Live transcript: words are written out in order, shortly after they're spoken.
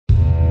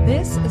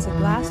This is a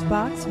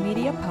Glassbox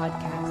Media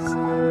podcast.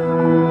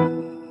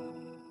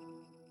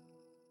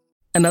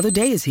 Another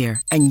day is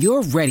here, and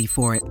you're ready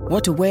for it.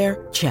 What to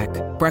wear? Check.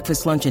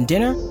 Breakfast, lunch, and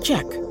dinner?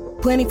 Check.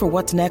 Planning for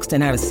what's next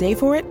and how to save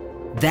for it?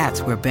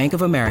 That's where Bank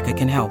of America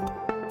can help.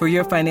 For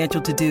your financial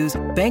to-dos,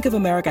 Bank of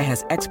America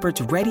has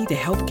experts ready to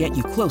help get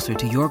you closer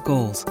to your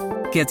goals.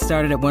 Get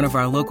started at one of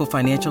our local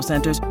financial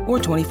centers or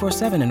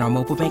 24/7 in our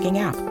mobile banking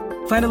app.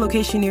 Find a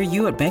location near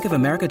you at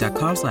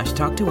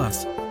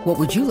bankofamerica.com/talktous. What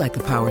would you like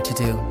the power to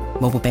do?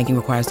 Mobile banking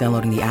requires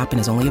downloading the app and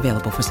is only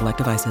available for select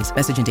devices.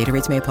 Message and data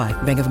rates may apply.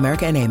 Bank of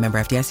America N.A., member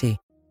FDIC.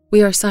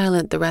 We are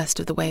silent the rest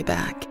of the way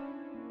back,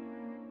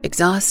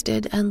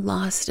 exhausted and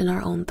lost in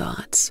our own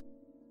thoughts.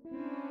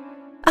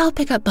 "I'll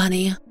pick up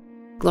Bunny,"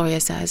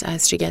 Gloria says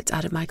as she gets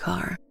out of my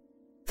car.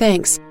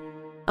 "Thanks.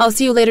 I'll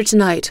see you later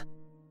tonight."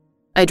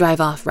 I drive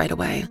off right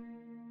away.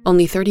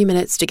 Only 30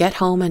 minutes to get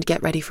home and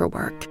get ready for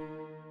work.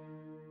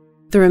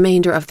 The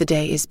remainder of the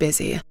day is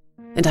busy,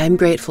 and I am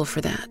grateful for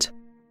that.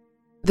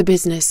 The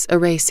business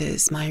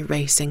erases my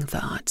racing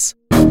thoughts.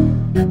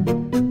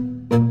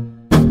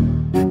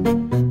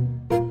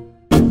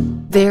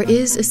 There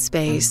is a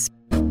space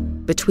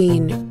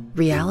between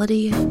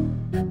reality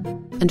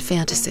and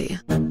fantasy,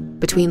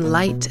 between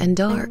light and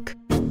dark,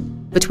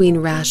 between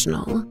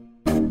rational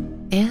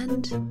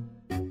and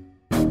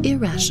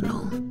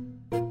irrational.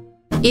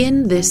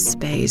 In this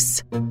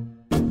space,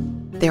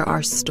 there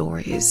are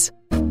stories.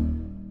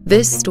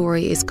 This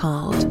story is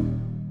called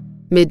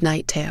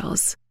Midnight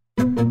Tales.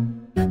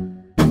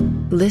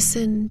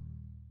 Listen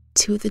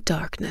to the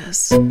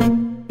darkness.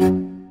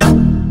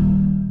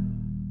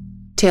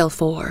 Tale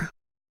 4.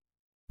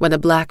 When a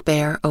Black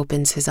Bear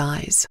Opens His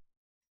Eyes.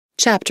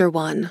 Chapter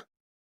 1.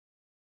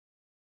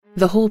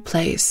 The whole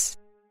place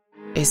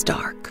is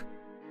dark.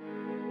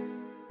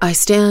 I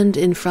stand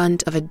in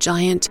front of a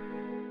giant,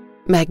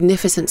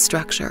 magnificent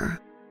structure.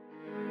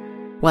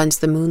 Once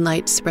the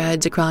moonlight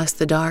spreads across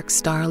the dark,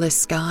 starless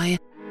sky,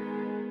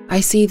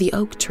 I see the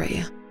oak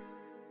tree.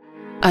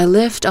 I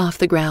lift off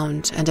the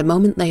ground, and a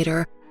moment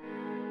later,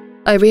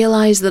 I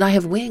realize that I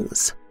have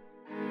wings.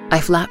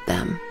 I flap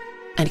them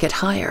and get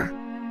higher,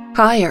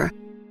 higher.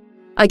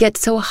 I get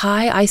so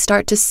high I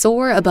start to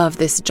soar above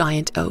this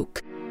giant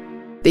oak,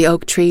 the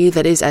oak tree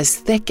that is as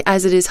thick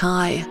as it is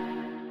high.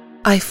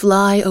 I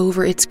fly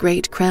over its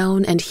great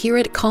crown and hear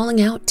it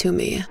calling out to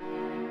me.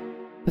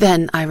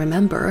 Then I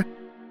remember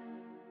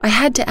I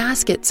had to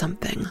ask it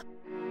something.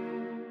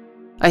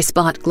 I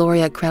spot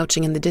Gloria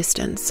crouching in the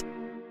distance,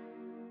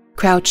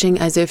 crouching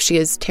as if she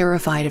is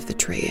terrified of the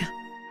tree.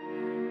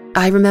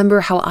 I remember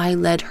how I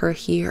led her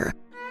here,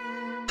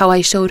 how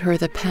I showed her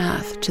the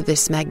path to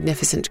this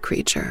magnificent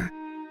creature.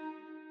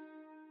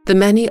 The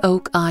many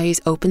oak eyes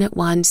open at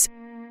once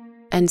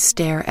and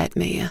stare at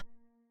me.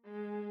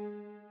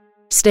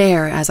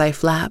 Stare as I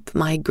flap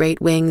my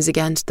great wings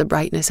against the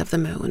brightness of the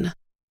moon.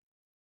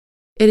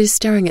 It is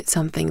staring at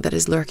something that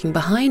is lurking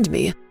behind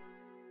me,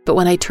 but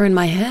when I turn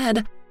my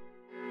head,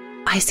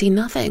 I see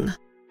nothing.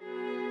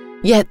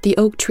 Yet the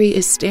oak tree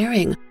is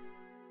staring,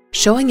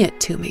 showing it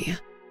to me.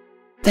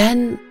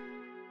 Then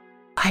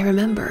I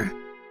remember.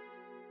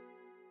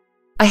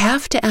 I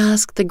have to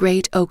ask the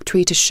great oak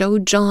tree to show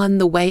John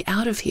the way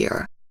out of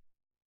here.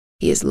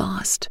 He is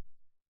lost.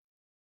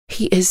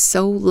 He is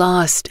so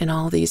lost in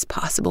all these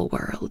possible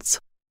worlds.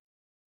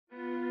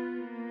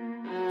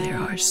 There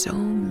are so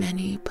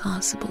many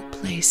possible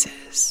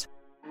places,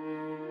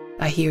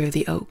 I hear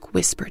the oak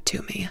whisper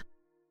to me.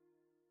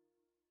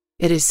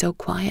 It is so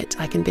quiet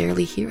I can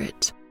barely hear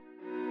it.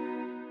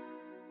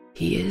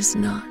 He is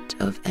not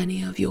of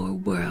any of your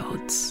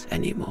worlds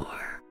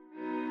anymore.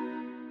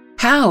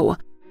 How?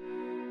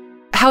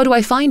 How do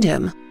I find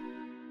him?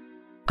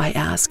 I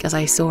ask as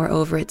I soar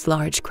over its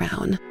large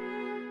crown.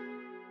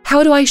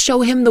 How do I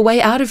show him the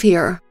way out of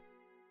here?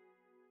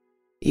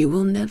 You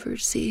will never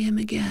see him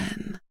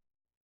again,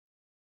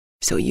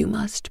 so you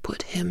must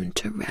put him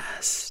to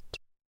rest,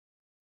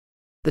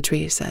 the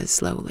tree says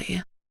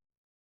slowly.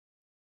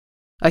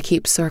 I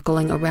keep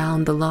circling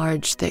around the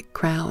large, thick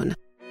crown.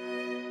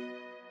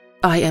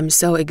 I am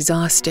so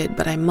exhausted,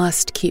 but I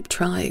must keep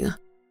trying.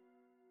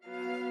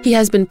 He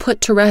has been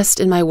put to rest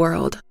in my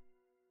world,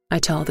 I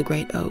tell the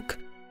great oak.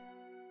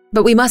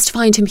 But we must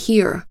find him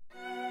here,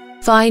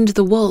 find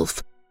the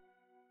wolf,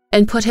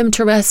 and put him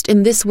to rest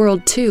in this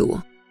world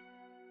too.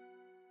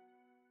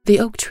 The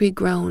oak tree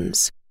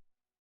groans.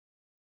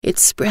 It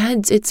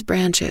spreads its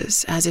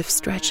branches as if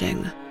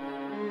stretching.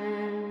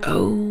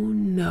 Oh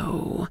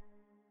no,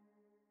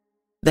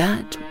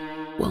 that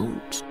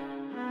won't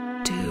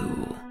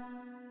do,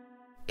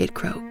 it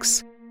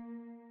croaks.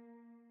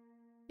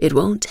 It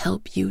won't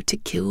help you to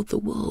kill the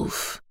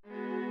wolf.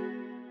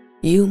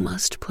 You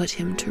must put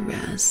him to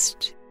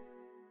rest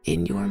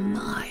in your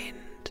mind.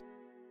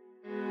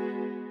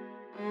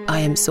 I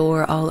am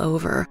sore all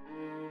over.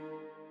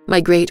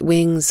 My great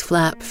wings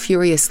flap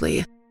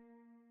furiously,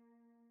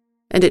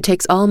 and it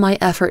takes all my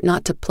effort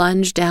not to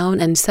plunge down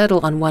and settle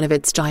on one of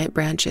its giant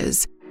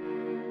branches.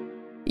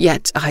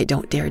 Yet I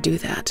don't dare do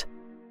that.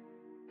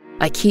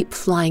 I keep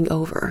flying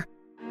over.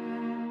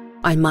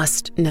 I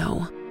must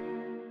know.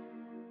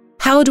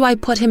 How do I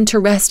put him to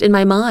rest in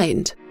my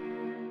mind?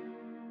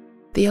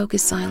 The oak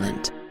is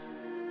silent.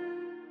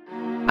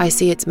 I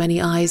see its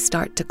many eyes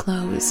start to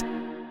close,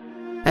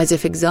 as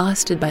if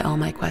exhausted by all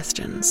my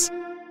questions.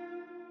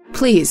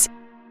 Please,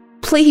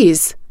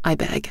 please, I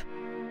beg.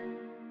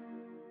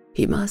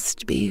 He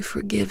must be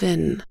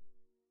forgiven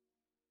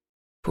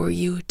for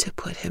you to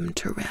put him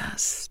to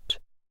rest,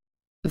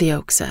 the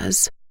oak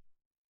says.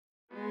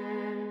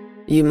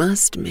 You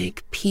must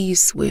make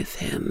peace with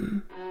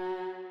him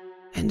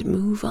and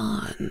move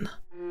on.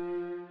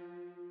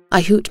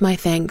 I hoot my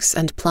thanks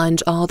and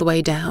plunge all the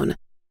way down,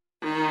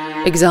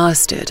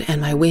 exhausted and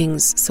my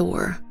wings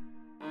sore.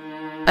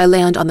 I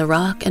land on the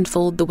rock and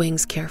fold the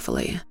wings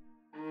carefully.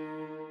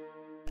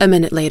 A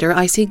minute later,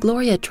 I see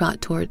Gloria trot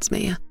towards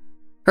me,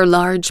 her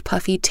large,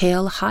 puffy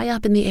tail high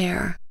up in the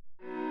air.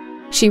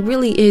 She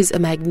really is a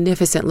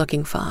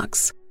magnificent-looking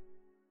fox.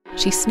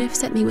 She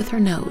sniffs at me with her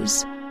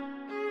nose.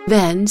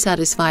 Then,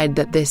 satisfied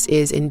that this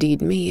is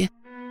indeed me,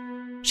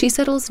 she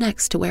settles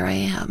next to where I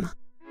am.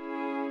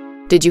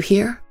 Did you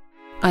hear?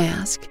 I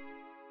ask.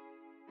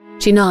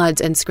 She nods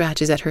and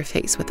scratches at her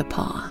face with a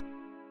paw.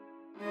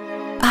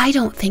 I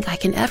don't think I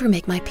can ever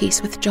make my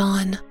peace with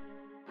John,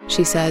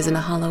 she says in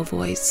a hollow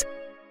voice.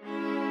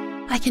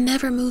 I can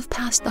never move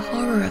past the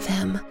horror of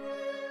him,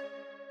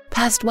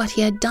 past what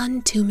he had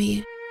done to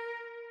me.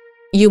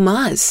 You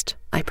must,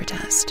 I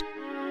protest.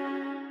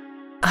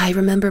 I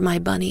remember my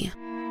bunny,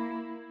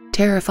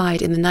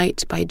 terrified in the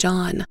night by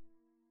John,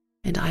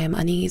 and I am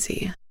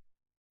uneasy.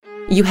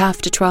 You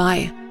have to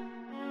try.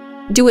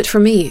 Do it for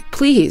me,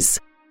 please.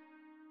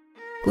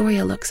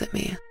 Gloria looks at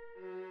me,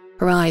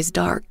 her eyes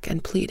dark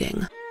and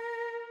pleading.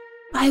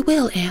 I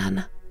will,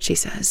 Anne, she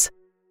says.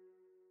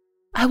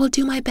 I will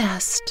do my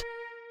best.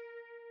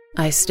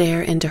 I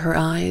stare into her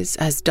eyes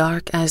as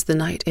dark as the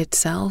night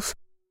itself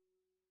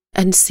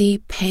and see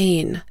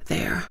pain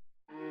there.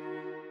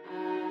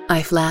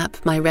 I flap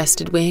my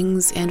rested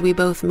wings and we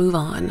both move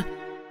on.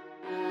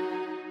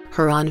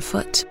 Her on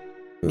foot,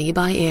 me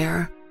by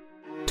air,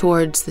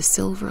 towards the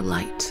silver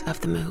light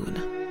of the moon.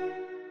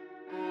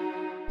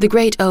 The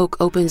great oak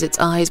opens its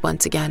eyes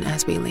once again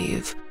as we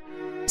leave.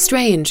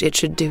 Strange it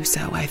should do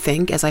so, I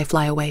think, as I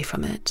fly away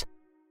from it.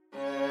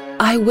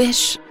 I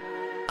wish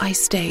I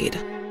stayed.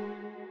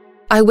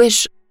 I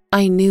wish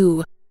I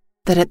knew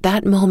that at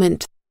that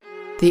moment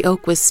the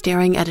oak was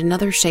staring at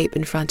another shape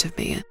in front of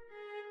me,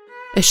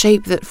 a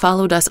shape that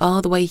followed us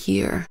all the way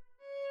here.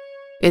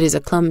 It is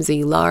a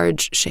clumsy,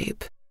 large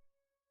shape.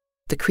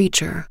 The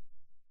creature,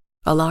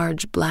 a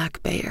large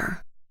black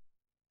bear.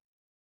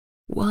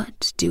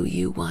 What do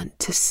you want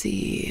to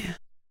see?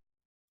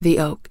 The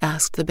oak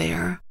asked the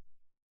bear.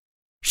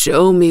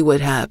 Show me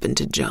what happened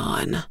to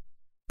John,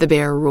 the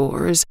bear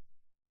roars,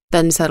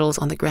 then settles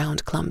on the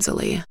ground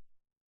clumsily.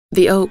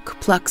 The oak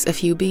plucks a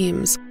few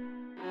beams,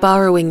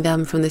 borrowing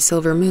them from the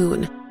silver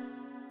moon,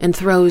 and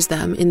throws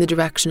them in the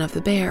direction of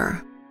the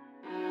bear.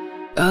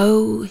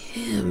 Oh,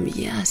 him,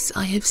 yes,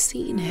 I have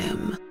seen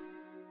him.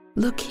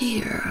 Look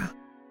here.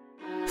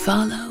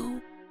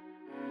 Follow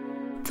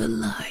the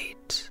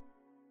light.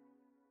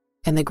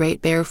 And the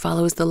great bear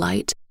follows the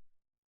light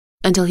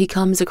until he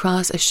comes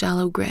across a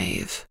shallow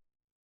grave.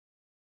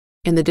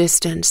 In the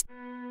distance,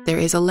 there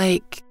is a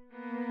lake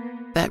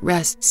that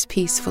rests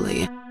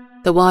peacefully,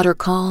 the water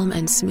calm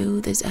and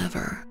smooth as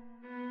ever.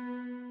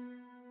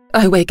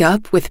 I wake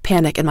up with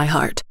panic in my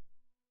heart.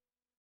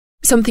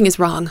 Something is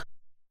wrong.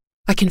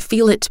 I can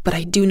feel it, but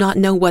I do not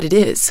know what it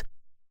is.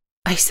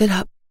 I sit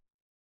up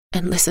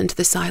and listen to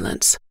the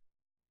silence.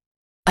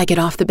 I get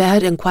off the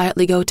bed and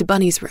quietly go to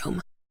Bunny's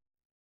room.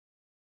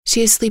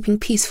 She is sleeping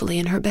peacefully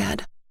in her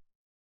bed.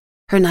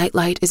 Her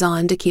nightlight is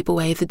on to keep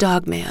away the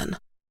dog man.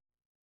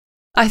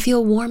 I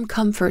feel warm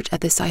comfort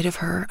at the sight of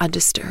her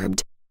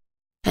undisturbed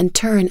and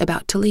turn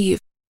about to leave.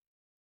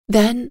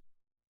 Then,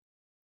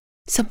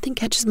 something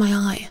catches my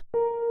eye.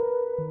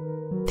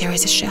 There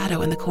is a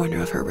shadow in the corner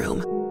of her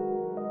room.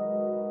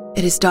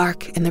 It is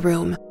dark in the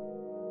room,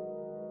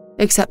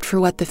 except for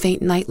what the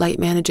faint nightlight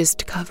manages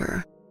to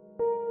cover.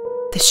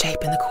 The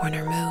shape in the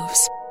corner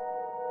moves,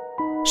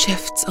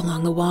 shifts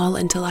along the wall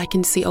until I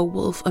can see a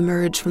wolf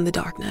emerge from the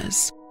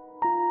darkness.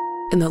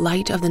 In the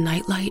light of the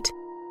nightlight,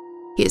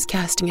 he is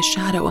casting a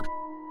shadow,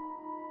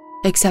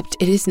 except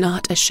it is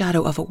not a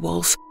shadow of a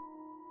wolf,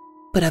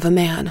 but of a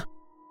man.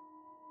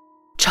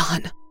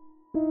 John.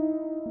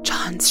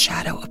 John's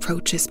shadow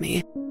approaches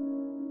me,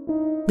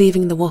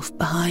 leaving the wolf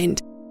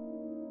behind,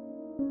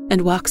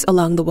 and walks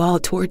along the wall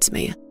towards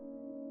me.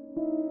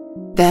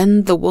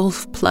 Then the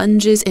wolf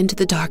plunges into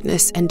the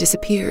darkness and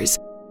disappears,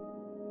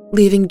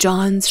 leaving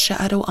John's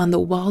shadow on the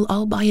wall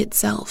all by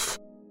itself.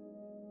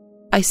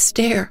 I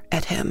stare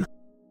at him,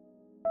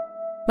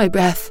 my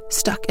breath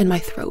stuck in my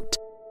throat,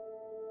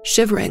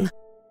 shivering.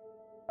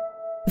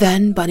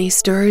 Then Bunny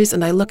stirs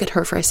and I look at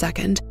her for a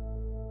second,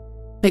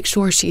 make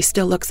sure she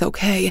still looks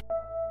okay.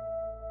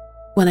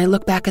 When I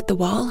look back at the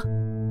wall,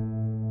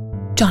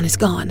 John is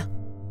gone.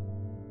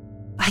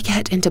 I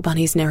get into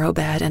Bunny's narrow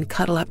bed and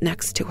cuddle up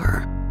next to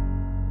her.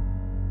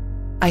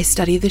 I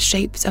study the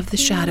shapes of the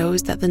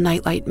shadows that the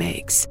nightlight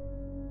makes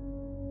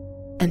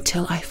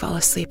until I fall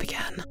asleep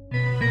again.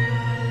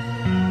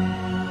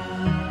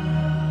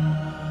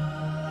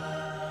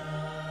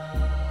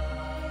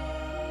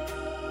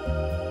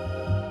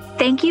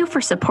 Thank you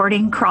for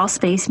supporting Crawl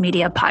Space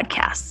Media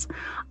podcasts.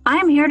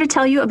 I'm here to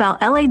tell you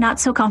about LA Not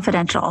So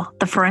Confidential,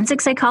 the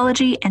forensic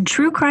psychology and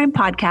true crime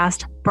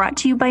podcast brought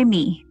to you by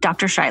me,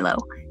 Dr. Shiloh,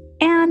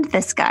 and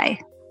this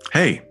guy.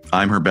 Hey,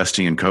 I'm her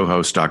bestie and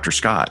co-host, Dr.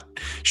 Scott.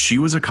 She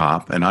was a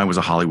cop and I was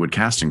a Hollywood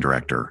casting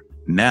director.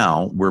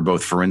 Now we're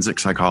both forensic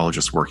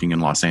psychologists working in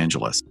Los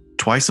Angeles.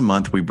 Twice a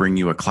month, we bring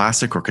you a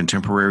classic or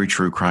contemporary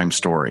true crime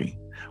story.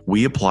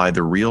 We apply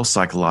the real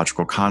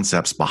psychological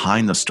concepts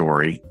behind the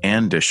story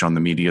and dish on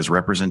the media's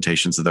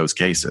representations of those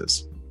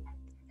cases.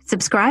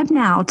 Subscribe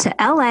now to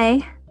LA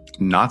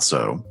Not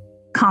So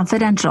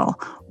Confidential,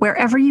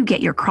 wherever you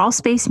get your Crawl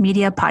Space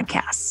Media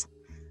podcasts.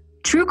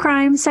 True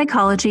crime,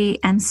 psychology,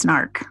 and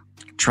snark.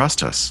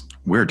 Trust us,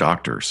 we're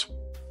doctors.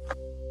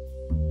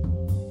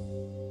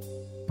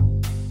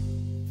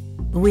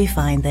 We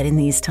find that in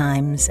these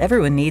times,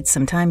 everyone needs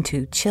some time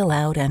to chill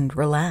out and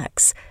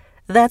relax.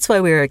 That's why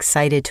we're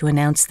excited to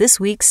announce this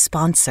week's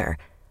sponsor,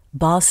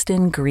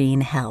 Boston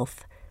Green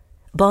Health.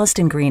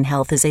 Boston Green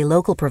Health is a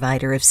local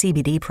provider of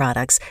CBD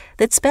products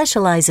that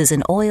specializes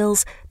in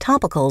oils,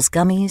 topicals,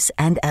 gummies,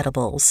 and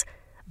edibles.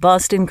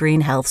 Boston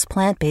Green Health's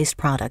plant-based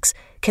products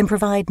can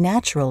provide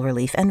natural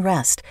relief and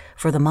rest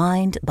for the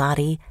mind,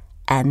 body,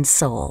 and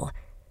soul.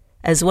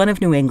 As one of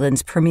New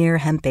England's premier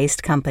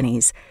hemp-based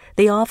companies,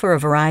 they offer a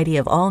variety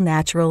of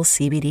all-natural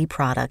CBD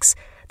products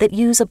that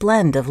use a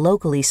blend of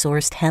locally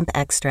sourced hemp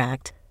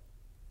extract.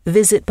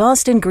 Visit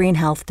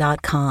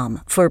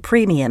bostongreenhealth.com for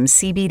premium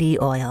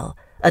CBD oil,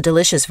 a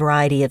delicious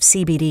variety of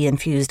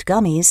CBD-infused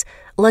gummies,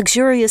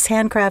 luxurious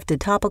handcrafted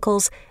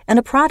topicals, and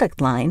a product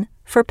line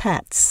for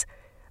pets.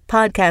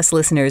 Podcast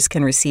listeners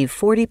can receive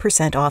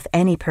 40% off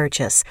any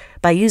purchase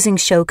by using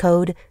show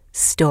code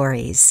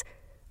STORIES.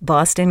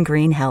 Boston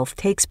Green Health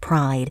takes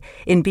pride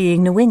in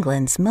being New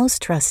England's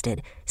most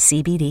trusted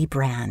CBD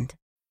brand.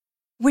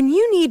 When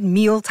you need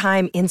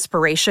mealtime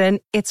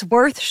inspiration, it's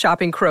worth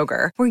shopping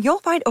Kroger, where you'll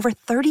find over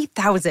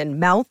 30,000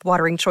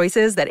 mouth-watering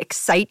choices that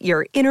excite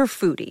your inner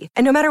foodie.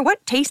 And no matter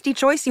what tasty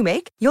choice you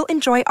make, you'll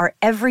enjoy our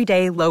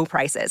everyday low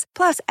prices,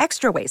 plus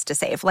extra ways to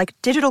save, like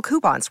digital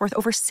coupons worth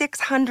over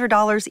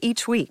 $600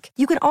 each week.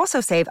 You can also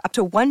save up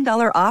to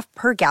 $1 off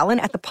per gallon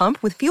at the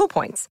pump with fuel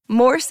points.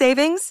 More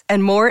savings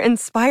and more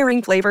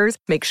inspiring flavors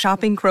make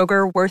shopping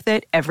Kroger worth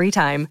it every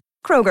time.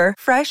 Kroger,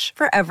 fresh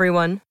for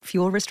everyone.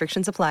 Fuel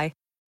restrictions apply.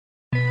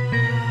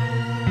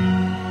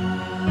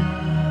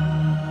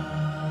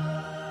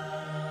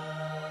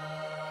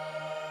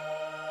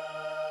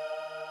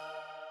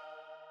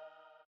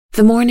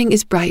 The morning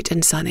is bright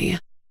and sunny.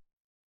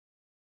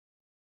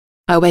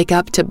 I wake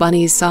up to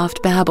Bunny's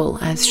soft babble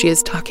as she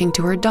is talking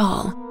to her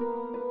doll.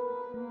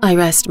 I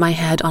rest my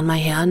head on my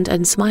hand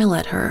and smile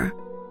at her.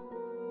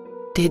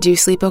 "Did you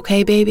sleep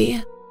okay,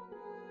 baby?"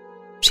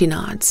 She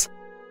nods.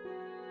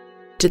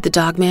 "Did the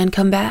dog man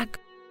come back?"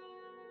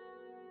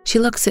 She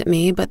looks at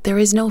me, but there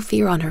is no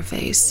fear on her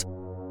face.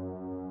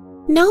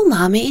 "No,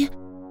 Mommy.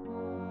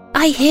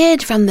 I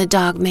hid from the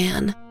dog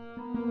man."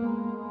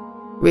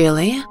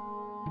 "Really?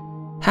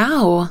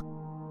 How?"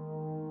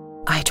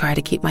 I try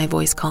to keep my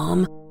voice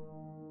calm,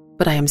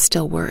 but I am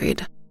still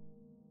worried.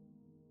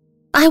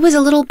 "I was a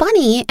little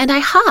bunny and I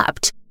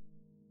hopped.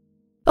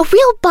 A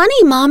real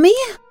bunny, Mommy."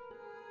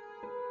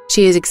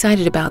 She is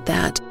excited about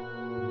that,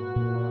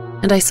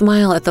 and I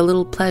smile at the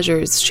little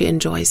pleasures she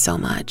enjoys so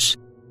much.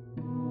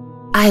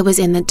 "I was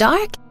in the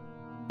dark,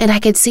 and I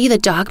could see the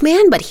dog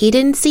man, but he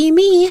didn't see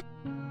me.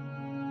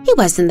 He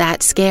wasn't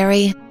that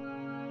scary,"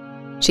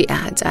 she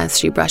adds as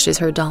she brushes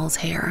her doll's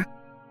hair.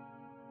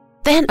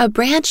 "Then a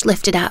branch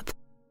lifted up,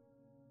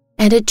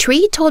 and a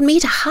tree told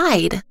me to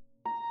hide."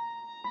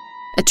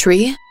 "A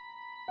tree?"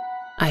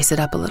 I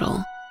sit up a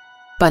little.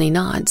 Bunny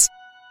nods.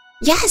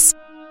 "Yes,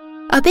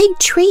 a big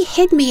tree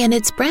hid me in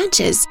its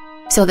branches,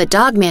 so the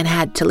dog man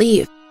had to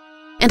leave,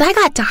 and I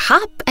got to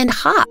hop and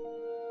hop.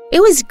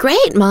 It was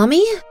great,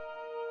 Mommy."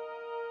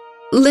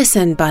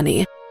 "Listen,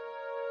 Bunny,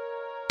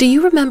 do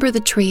you remember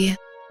the tree?"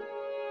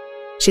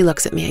 She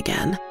looks at me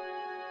again.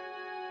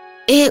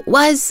 "It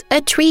was a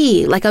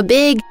tree, like a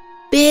big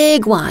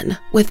one,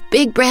 with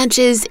big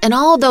branches and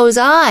all those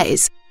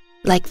eyes,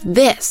 like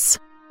this."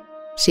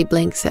 She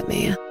blinks at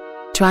me,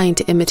 trying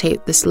to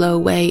imitate the slow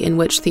way in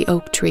which the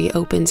oak tree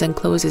opens and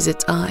closes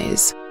its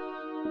eyes.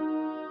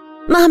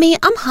 "Mommy,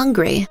 I'm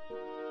hungry."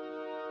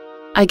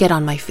 I get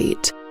on my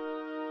feet.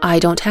 I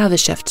don't have a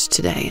shift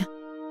today.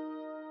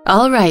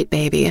 "All right,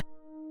 baby.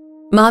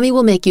 Mommy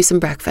will make you some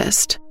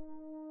breakfast.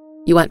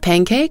 You want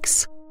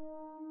pancakes?"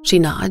 She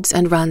nods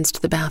and runs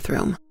to the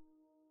bathroom.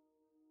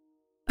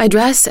 I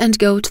dress and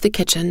go to the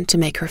kitchen to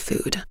make her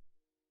food.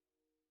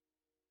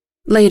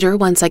 Later,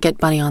 once I get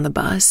Bunny on the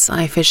bus,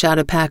 I fish out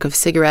a pack of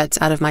cigarettes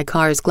out of my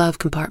car's glove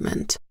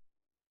compartment.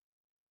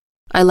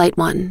 I light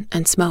one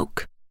and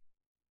smoke,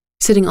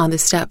 sitting on the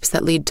steps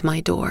that lead to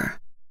my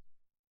door.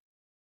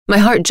 My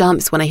heart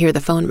jumps when I hear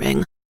the phone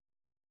ring.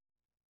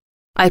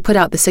 I put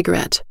out the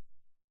cigarette,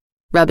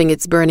 rubbing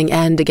its burning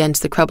end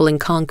against the crumbling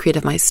concrete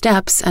of my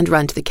steps, and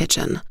run to the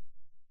kitchen.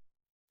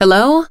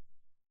 Hello?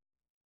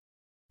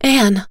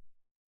 Anne.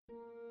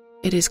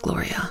 It is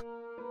Gloria.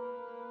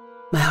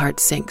 My heart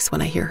sinks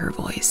when I hear her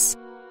voice.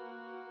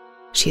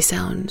 She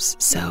sounds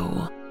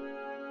so...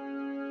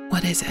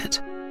 What is it?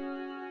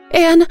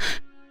 Anne,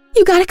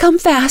 you gotta come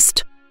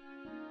fast.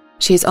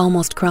 She is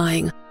almost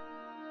crying,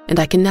 and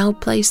I can now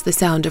place the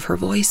sound of her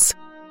voice.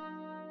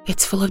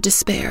 It's full of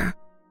despair.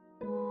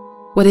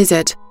 What is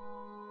it?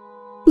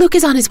 Luke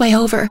is on his way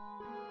over.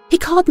 He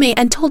called me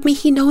and told me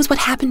he knows what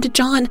happened to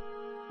John.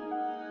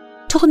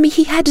 Told me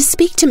he had to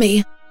speak to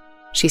me.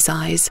 She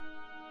sighs.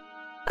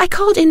 I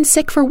called in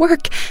sick for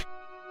work.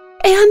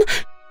 Anne,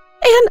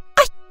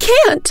 I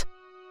can't.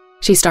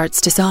 She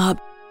starts to sob,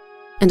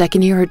 and I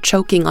can hear her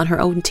choking on her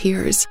own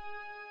tears.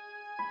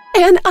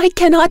 Anne, I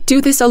cannot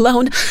do this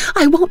alone.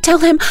 I won't tell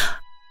him.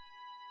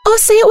 I'll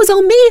say it was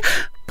all me,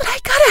 but I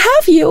gotta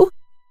have you.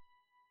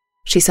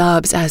 She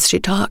sobs as she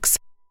talks.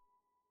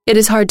 It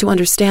is hard to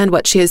understand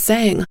what she is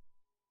saying.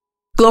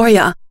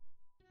 Gloria!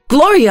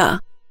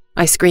 Gloria!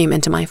 I scream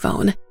into my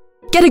phone.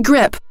 Get a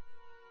grip!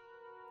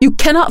 You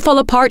cannot fall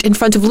apart in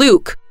front of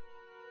Luke.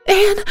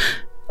 Anne,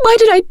 why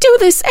did I do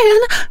this,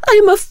 Anne? I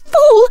am a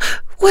fool.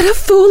 What a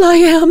fool I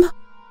am.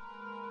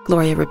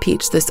 Gloria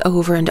repeats this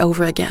over and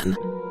over again.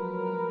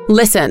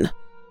 Listen,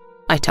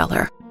 I tell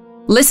her.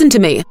 Listen to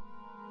me.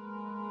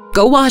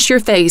 Go wash your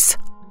face,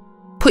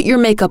 put your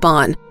makeup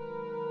on,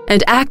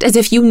 and act as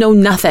if you know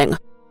nothing.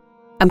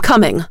 I'm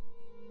coming.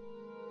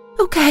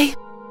 Okay.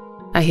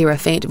 I hear a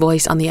faint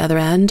voice on the other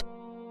end,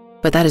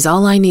 but that is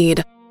all I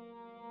need.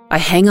 I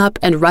hang up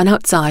and run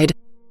outside,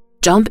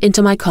 jump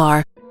into my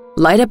car,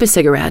 light up a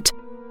cigarette,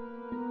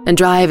 and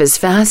drive as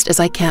fast as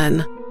I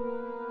can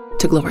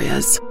to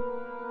Gloria's.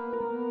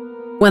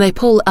 When I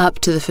pull up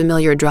to the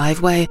familiar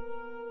driveway,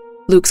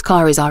 Luke's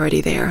car is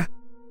already there.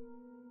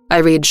 I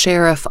read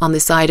sheriff on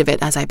the side of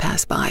it as I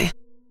pass by.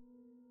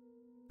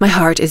 My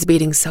heart is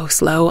beating so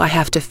slow I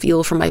have to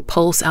feel for my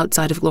pulse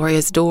outside of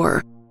Gloria's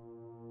door,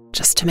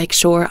 just to make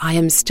sure I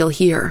am still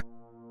here,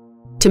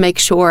 to make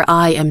sure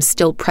I am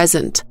still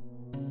present.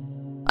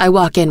 I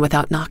walk in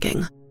without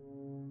knocking.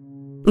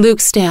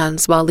 Luke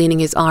stands while leaning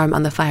his arm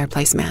on the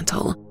fireplace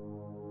mantel.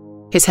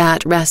 His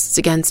hat rests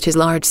against his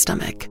large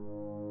stomach.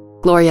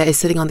 Gloria is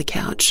sitting on the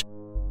couch,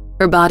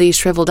 her body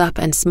shriveled up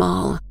and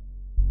small,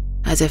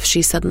 as if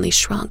she suddenly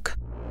shrunk.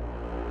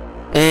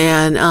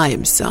 Anne, I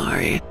am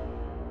sorry.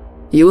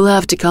 You will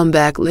have to come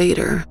back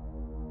later.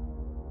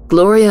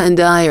 Gloria and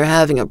I are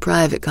having a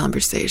private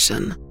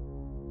conversation.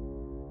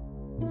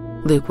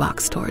 Luke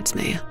walks towards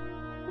me.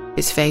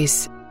 His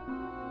face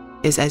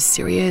is as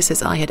serious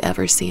as I had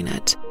ever seen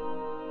it.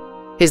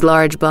 His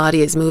large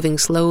body is moving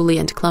slowly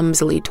and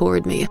clumsily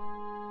toward me,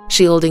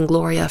 shielding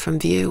Gloria from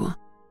view.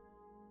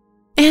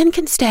 Anne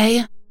can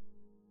stay.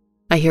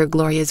 I hear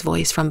Gloria's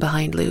voice from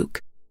behind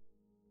Luke.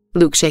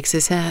 Luke shakes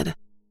his head.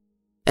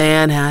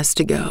 Anne has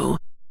to go.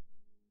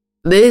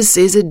 This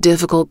is a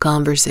difficult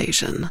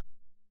conversation.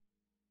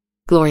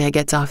 Gloria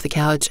gets off the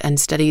couch and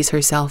steadies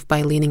herself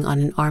by leaning on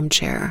an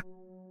armchair.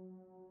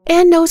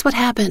 Anne knows what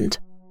happened.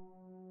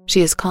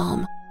 She is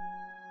calm.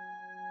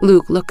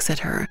 Luke looks at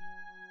her,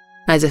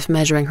 as if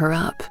measuring her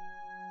up.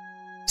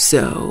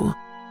 So,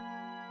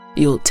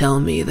 you'll tell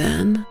me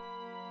then?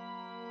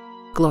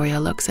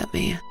 Gloria looks at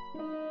me,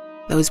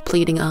 those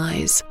pleading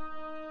eyes.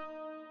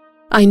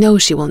 I know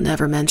she will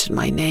never mention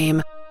my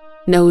name,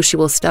 know she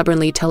will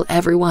stubbornly tell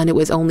everyone it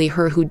was only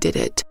her who did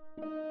it.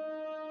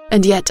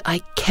 And yet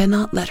I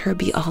cannot let her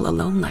be all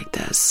alone like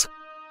this.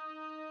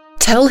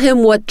 Tell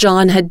him what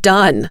John had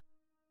done,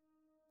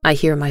 I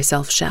hear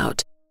myself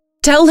shout.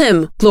 Tell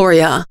him,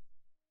 Gloria!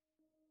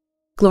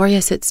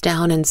 Gloria sits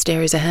down and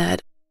stares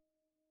ahead,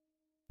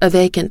 a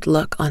vacant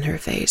look on her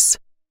face.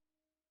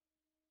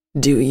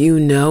 Do you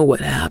know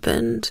what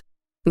happened?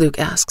 Luke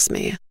asks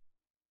me.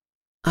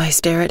 I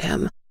stare at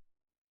him,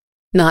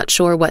 not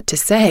sure what to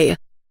say.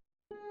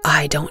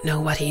 I don't know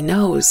what he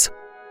knows.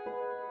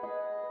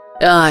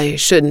 I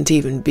shouldn't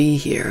even be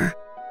here,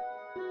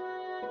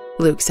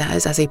 Luke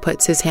says as he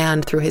puts his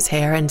hand through his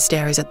hair and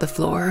stares at the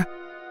floor.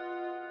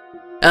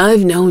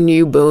 I've known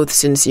you both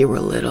since you were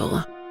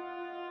little.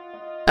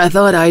 I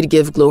thought I'd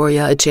give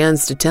Gloria a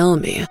chance to tell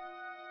me.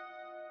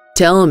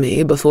 Tell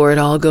me before it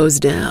all goes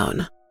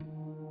down.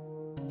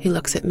 He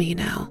looks at me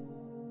now.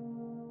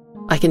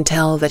 I can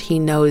tell that he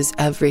knows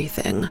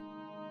everything,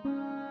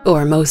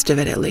 or most of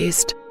it at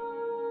least.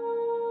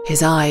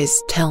 His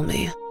eyes tell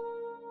me.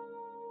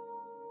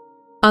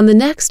 On the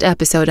next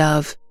episode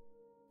of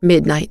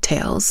Midnight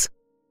Tales.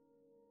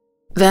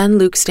 Then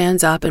Luke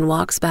stands up and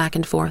walks back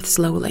and forth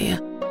slowly.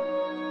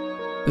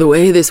 The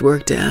way this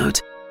worked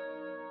out,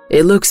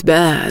 it looks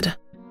bad.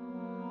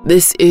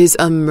 This is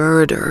a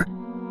murder.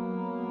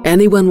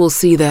 Anyone will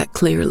see that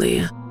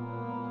clearly.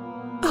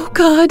 Oh,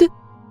 God.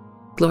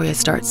 Gloria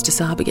starts to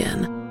sob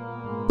again.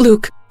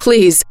 Luke,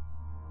 please,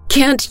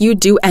 can't you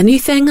do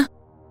anything?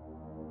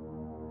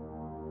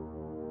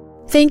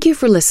 Thank you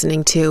for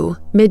listening to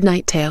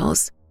Midnight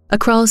Tales, a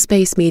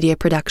Crawlspace Media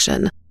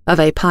production of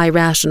a Pi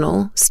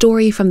Rational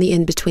story from the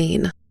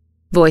in-between.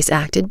 Voice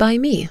acted by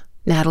me,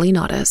 Natalie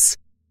Naudus.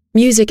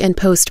 Music and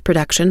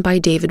post-production by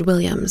David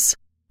Williams.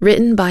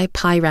 Written by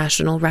Pi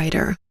Rational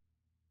writer.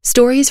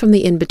 Stories from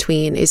the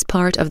In-Between is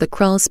part of the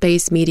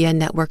Crawlspace Media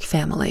Network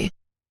family.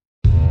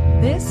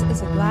 This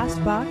is a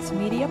Glassbox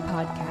Media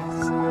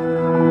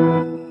podcast.